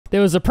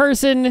there was a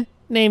person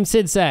named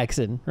Sid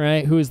Sackson,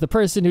 right, who is the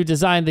person who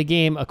designed the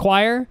game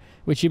Acquire,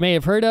 which you may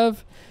have heard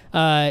of.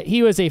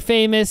 He was a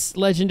famous,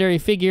 legendary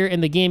figure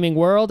in the gaming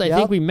world. I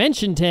think we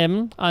mentioned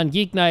him on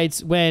Geek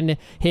Nights when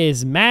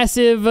his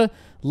massive,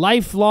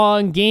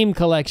 lifelong game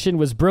collection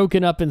was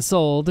broken up and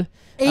sold.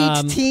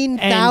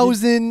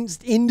 18,000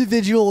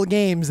 individual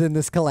games in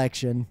this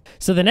collection.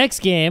 So the next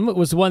game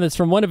was one that's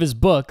from one of his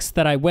books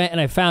that I went and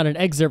I found an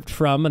excerpt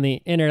from on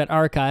the Internet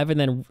Archive and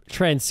then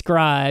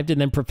transcribed and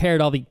then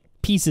prepared all the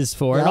pieces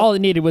for it. All it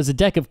needed was a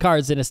deck of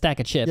cards and a stack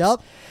of chips.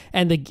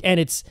 And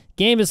its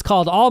game is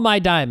called All My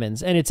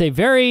Diamonds, and it's a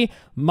very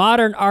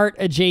modern art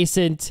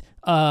adjacent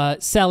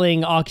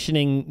selling,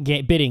 auctioning,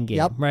 bidding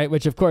game, right?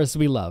 Which of course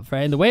we love,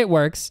 right? And the way it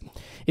works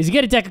is you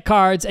get a deck of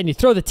cards and you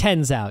throw the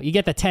 10s out. You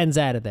get the 10s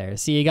out of there.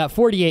 So you got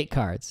 48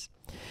 cards.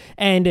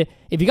 And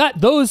if you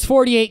got those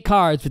 48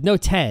 cards with no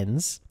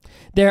 10s,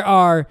 there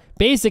are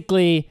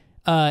basically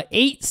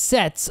 8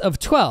 sets of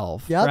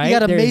 12. Right? You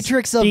got a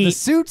matrix of the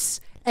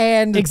suits.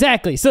 And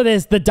exactly. So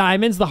there's the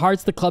diamonds, the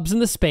hearts, the clubs,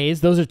 and the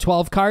spades. Those are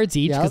 12 cards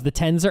each because the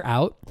 10s are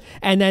out.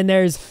 And then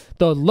there's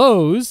the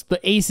lows, the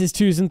aces,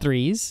 2s, and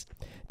 3s.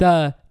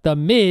 The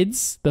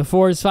mids, the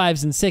 4s,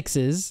 5s, and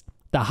 6s.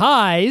 The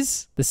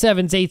highs, the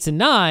 7s, 8s,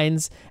 and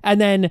 9s. And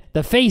then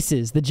the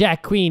faces, the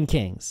jack, queen,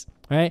 kings.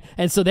 Right?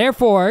 And so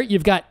therefore,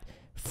 you've got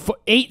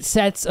 8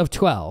 sets of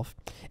 12.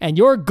 And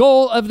your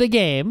goal of the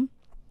game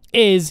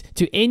is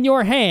to, in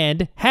your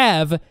hand,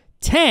 have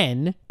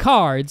 10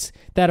 cards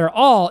that are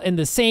all in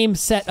the same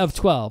set of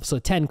 12. So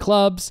 10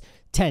 clubs,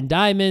 10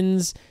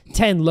 diamonds,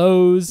 10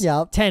 lows,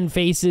 10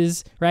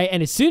 faces, right?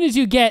 And as soon as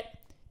you get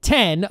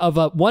 10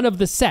 of one of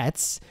the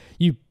sets,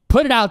 you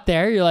put it out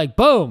there, you're like,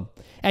 boom,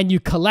 and you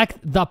collect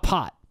the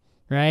pot,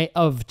 right,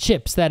 of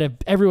chips that have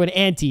everyone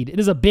anteed. It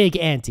is a big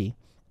ante.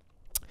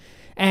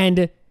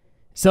 And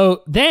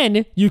so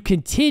then you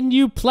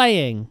continue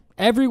playing.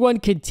 Everyone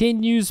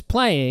continues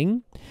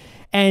playing.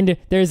 And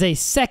there's a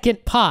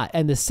second pot,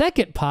 and the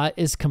second pot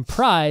is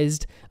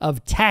comprised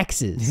of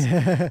taxes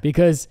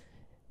because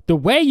the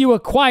way you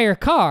acquire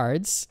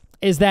cards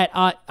is that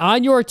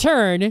on your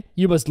turn,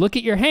 you must look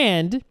at your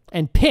hand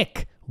and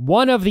pick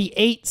one of the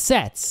 8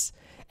 sets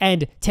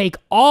and take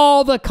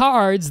all the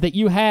cards that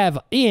you have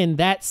in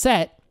that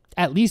set,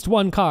 at least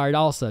one card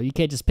also. You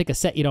can't just pick a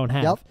set you don't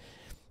have,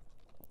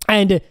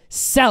 and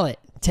sell it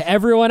to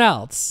everyone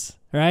else,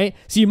 right?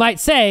 So you might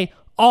say,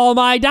 all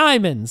my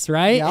diamonds,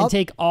 right? And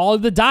take all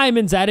the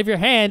diamonds out of your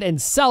hand and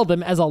sell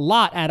them as a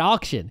lot at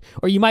auction.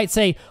 Or you might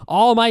say,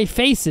 all my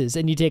faces,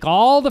 and you take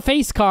all the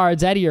face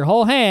cards out of your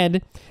whole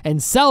hand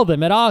and sell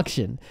them at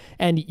auction.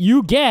 And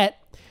you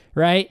get,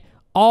 right,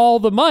 all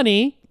the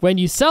money when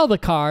you sell the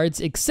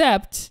cards,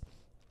 except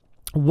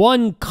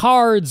one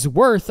card's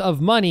worth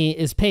of money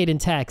is paid in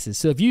taxes.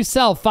 So if you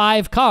sell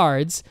 5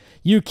 cards,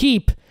 you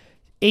keep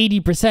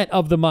 80%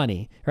 of the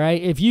money, right?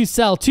 If you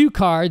sell 2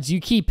 cards, you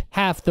keep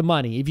half the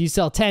money. If you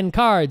sell 10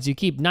 cards, you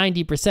keep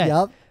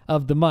 90%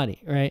 of the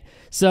money, right?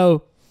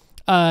 So,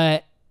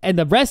 and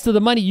the rest of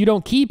the money you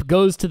don't keep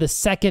goes to the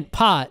second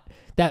pot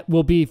that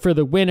will be for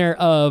the winner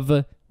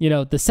of, you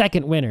know, the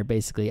second winner,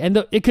 basically.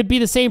 And it could be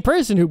the same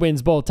person who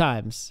wins both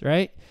times,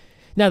 right?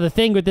 Now, the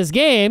thing with this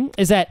game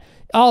is that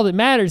all that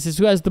matters is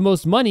who has the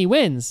most money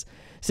wins.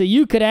 So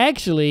you could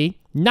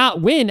actually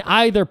not win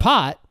either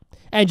pot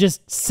and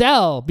just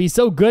be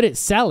so good at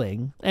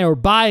selling or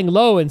buying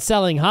low and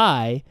selling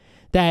high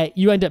that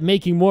you end up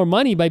making more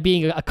money by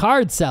being a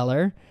card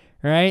seller,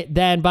 right,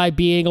 than by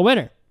being a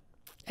winner.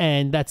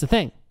 And that's the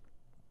thing.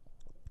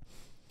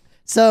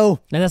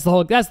 So, and that's the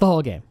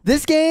whole game.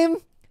 This game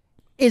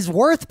is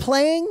worth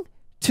playing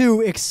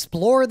to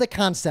explore the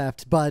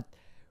concept, but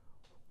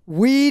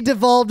we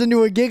devolved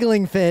into a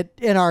giggling fit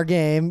in our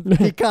game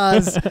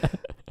because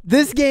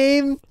this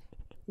game,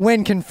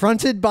 when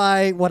confronted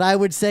by what I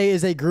would say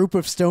is a group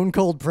of stone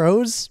cold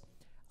pros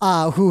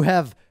who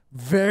have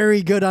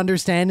very good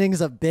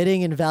understandings of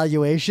bidding and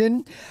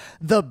valuation,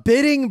 the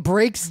bidding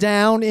breaks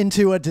down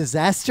into a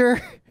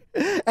disaster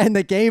and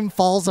the game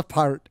falls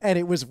apart. And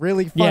it was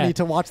really funny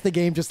to watch the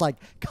game just like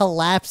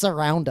collapse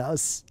around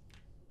us.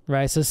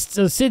 Right. So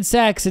Sid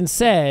Sackson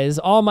says,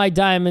 All My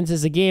Diamonds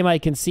is a game I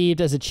conceived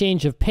as a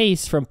change of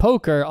pace from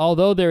poker.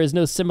 Although there is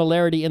no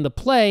similarity in the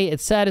play, it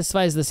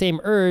satisfies the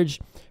same urge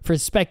for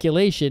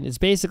speculation. It's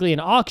basically an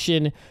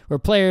auction where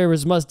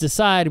players must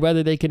decide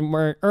whether they can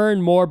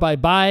earn more by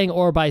buying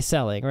or by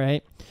selling,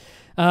 right?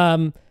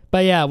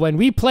 But yeah, when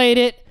we played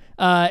it,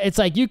 it's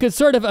like you could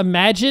sort of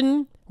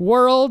imagine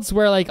worlds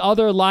where like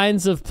other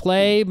lines of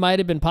play might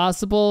have been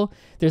possible.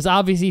 There's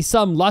obviously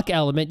some luck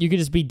element. You could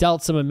just be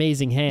dealt some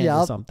amazing hands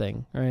or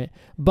something, right?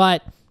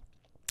 But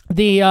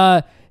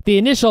the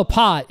initial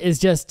pot is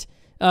just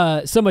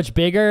so much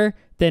bigger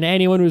than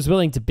anyone who's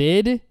willing to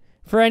bid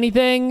for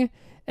anything.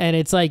 And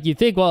it's like, you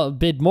think, well,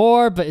 bid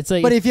more, but it's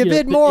like... But if you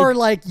bid more,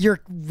 like, your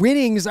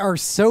winnings are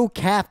so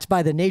capped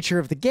by the nature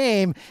of the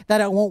game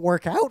that it won't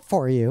work out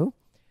for you.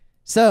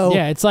 So...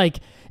 Yeah, it's like,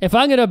 if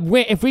I'm going to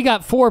win... If we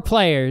got 4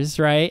 players,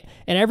 right,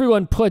 and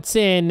everyone puts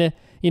in,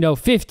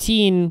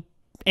 15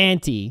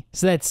 ante,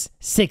 so that's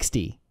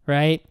 60,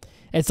 right?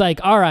 It's like,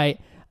 all right,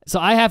 so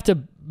I have to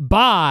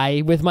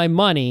buy with my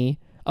money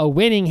a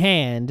winning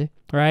hand,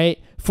 right,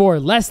 for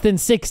less than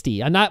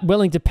 60. I'm not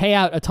willing to pay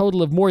out a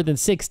total of more than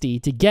 60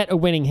 to get a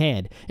winning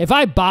hand. If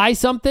I buy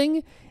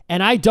something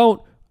and I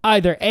don't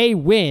either A,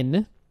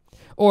 win,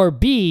 or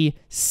B,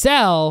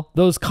 sell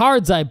those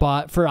cards I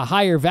bought for a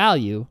higher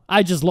value,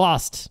 I just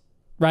lost,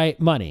 right,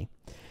 money.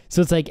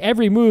 So it's like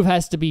every move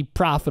has to be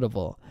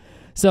profitable.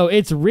 So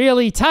it's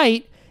really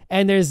tight,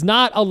 and there's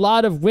not a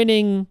lot of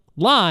winning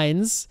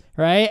lines,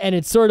 right? And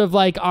it's sort of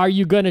like, are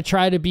you going to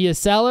try to be a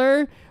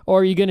seller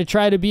or are you going to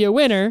try to be a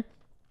winner?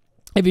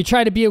 If you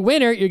try to be a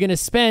winner, you're going to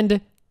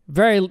spend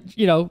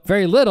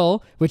very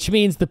little, which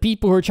means the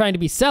people who are trying to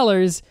be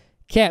sellers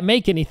can't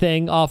make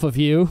anything off of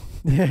you.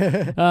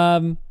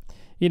 It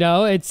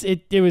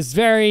was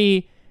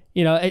very,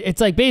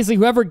 it's like basically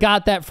whoever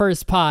got that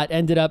first pot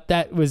ended up,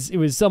 it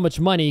was so much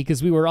money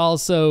because we were all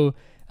so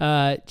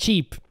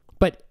cheap.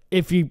 But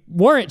if you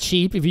weren't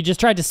cheap, if you just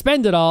tried to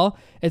spend it all,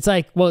 it's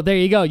like, well, there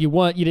you go. You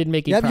didn't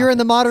make it. Yep, you're in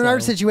the modern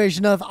art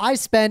situation of I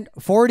spent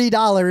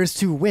 $40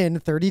 to win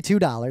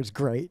 $32.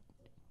 Great.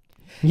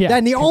 Yeah.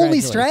 Then the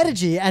only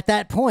strategy at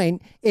that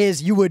point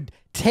is you would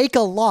take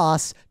a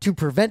loss to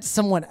prevent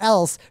someone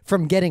else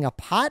from getting a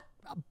pot,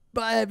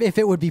 if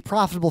it would be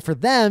profitable for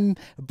them,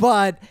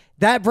 but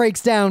that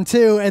breaks down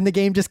too, and the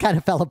game just kind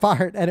of fell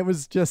apart, and it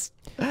was just...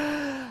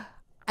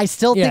 I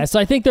still think... Yeah,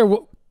 so I think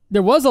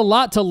there was a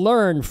lot to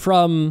learn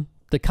from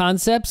the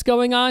concepts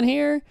going on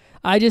here.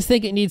 I just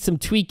think it needs some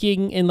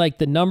tweaking in like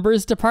the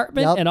numbers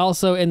department and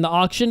also in the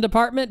auction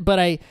department. But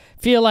I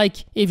feel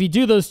like if you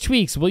do those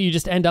tweaks, will you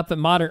just end up at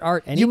modern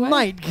art anyway? You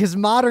might, because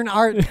modern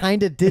art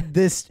kind of did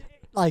this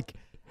like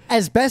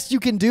as best you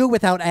can do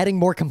without adding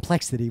more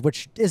complexity,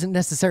 which isn't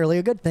necessarily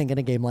a good thing in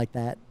a game like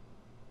that.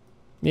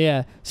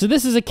 Yeah. So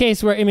this is a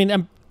case where,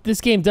 this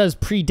game does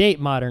predate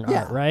modern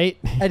art, right?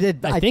 I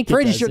think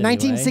pretty sure. Anyway.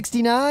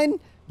 1969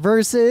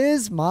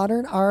 versus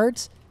modern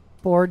art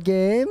board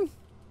game.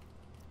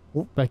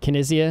 By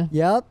Kinesia?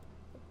 Yep.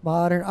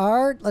 Modern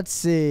art. Let's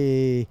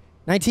see.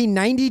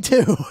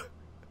 1992.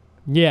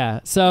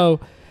 Yeah.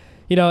 So,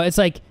 it's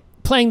like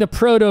playing the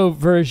proto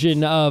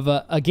version of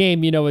a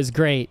game, is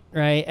great,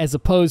 right? As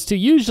opposed to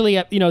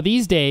usually,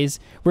 these days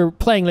we're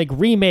playing like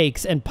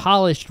remakes and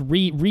polished,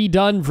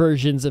 redone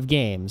versions of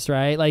games,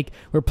 right? Like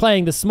we're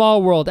playing the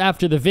Small World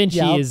after the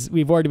Vinci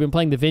we've already been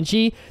playing the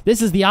Vinci.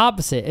 This is the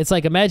opposite. It's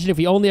like, imagine if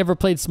we only ever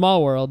played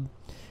Small World.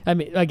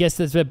 I guess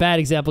that's a bad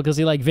example because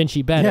you like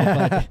Vinci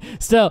better, but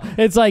still,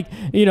 it's like,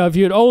 if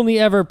you had only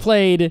ever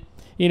played,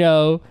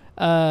 Resident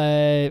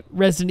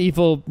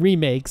Evil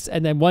remakes,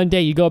 and then one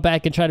day you go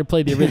back and try to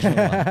play the original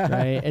one,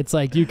 right? It's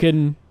like you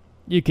can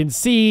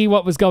see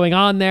what was going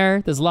on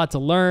there. There's a lot to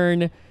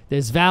learn.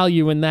 There's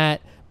value in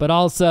that, but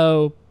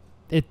also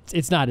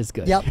it's not as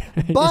good. Yep.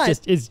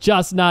 But it's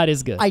just not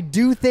as good. I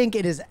do think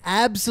it is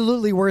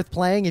absolutely worth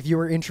playing if you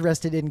were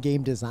interested in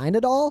game design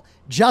at all,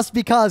 just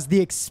because the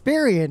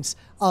experience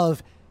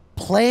of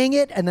playing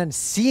it and then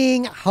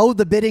seeing how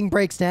the bidding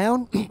breaks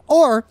down,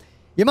 or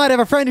you might have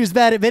a friend who's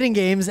bad at bidding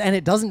games and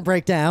it doesn't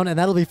break down, and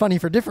that'll be funny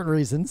for different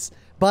reasons.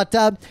 But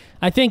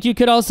I think you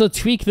could also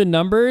tweak the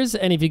numbers,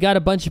 and if you got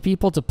a bunch of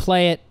people to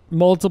play it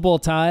multiple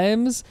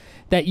times,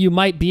 that you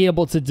might be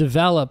able to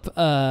develop,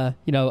 a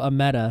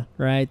meta,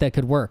 right? That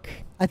could work.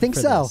 I think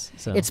so.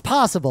 It's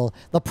possible.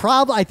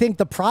 I think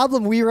the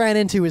problem we ran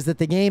into is that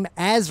the game,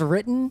 as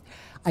written,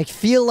 I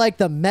feel like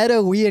the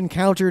meta we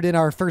encountered in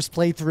our first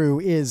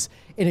playthrough is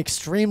an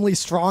extremely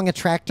strong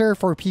attractor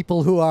for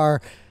people who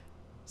are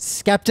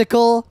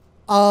skeptical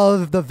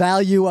of the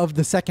value of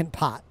the second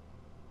pot.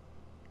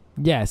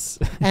 Yes.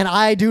 And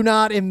I do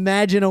not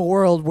imagine a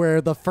world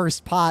where the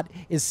first pot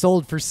is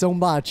sold for so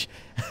much.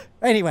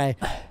 Anyway.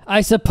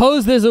 I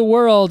suppose there's a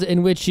world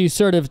in which you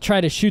sort of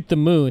try to shoot the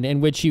moon, in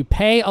which you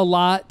pay a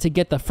lot to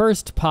get the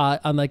first pot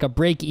on like a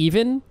break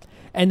even,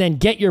 and then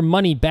get your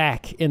money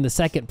back in the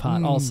second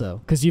pot also.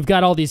 Because you've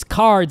got all these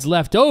cards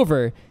left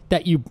over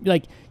that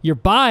you're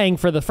buying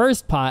for the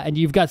first pot, and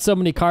you've got so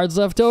many cards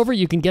left over,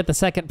 you can get the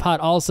second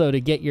pot also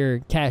to get your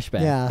cash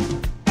back. Yeah.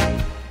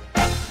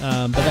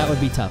 But that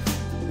would be tough.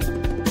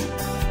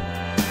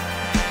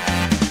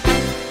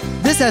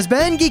 This has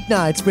been Geek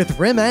Nights with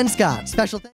Rim and Scott. Special thanks.